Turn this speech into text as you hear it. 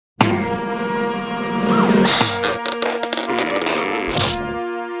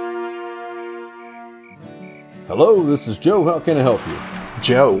Hello, this is Joe. How can I help you?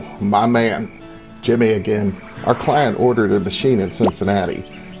 Joe, my man. Jimmy again. Our client ordered a machine in Cincinnati.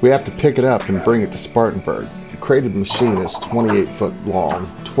 We have to pick it up and bring it to Spartanburg. The crated machine is 28 foot long,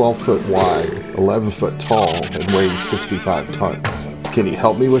 12 foot wide, 11 foot tall, and weighs 65 tons. Can you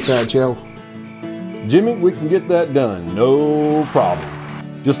help me with that, Joe? Jimmy, we can get that done. No problem.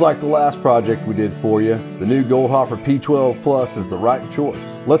 Just like the last project we did for you, the new Goldhofer P12 PLUS is the right choice.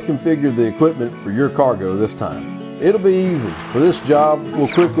 Let's configure the equipment for your cargo this time. It'll be easy. For this job, we'll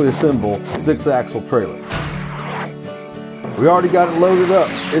quickly assemble a 6-axle trailer. We already got it loaded up.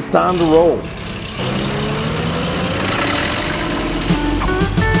 It's time to roll.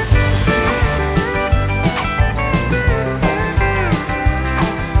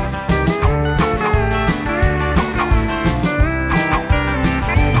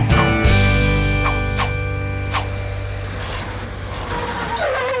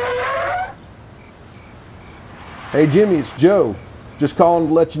 Hey Jimmy, it's Joe. Just calling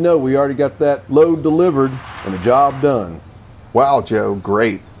to let you know we already got that load delivered and the job done. Wow, Joe,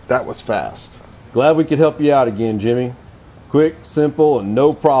 great. That was fast. Glad we could help you out again, Jimmy. Quick, simple, and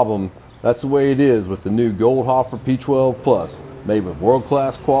no problem. That's the way it is with the new Goldhofer P12 PLUS, made with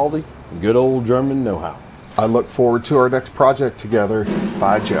world-class quality and good old German know-how. I look forward to our next project together.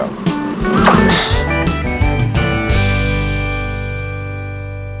 Bye, Joe.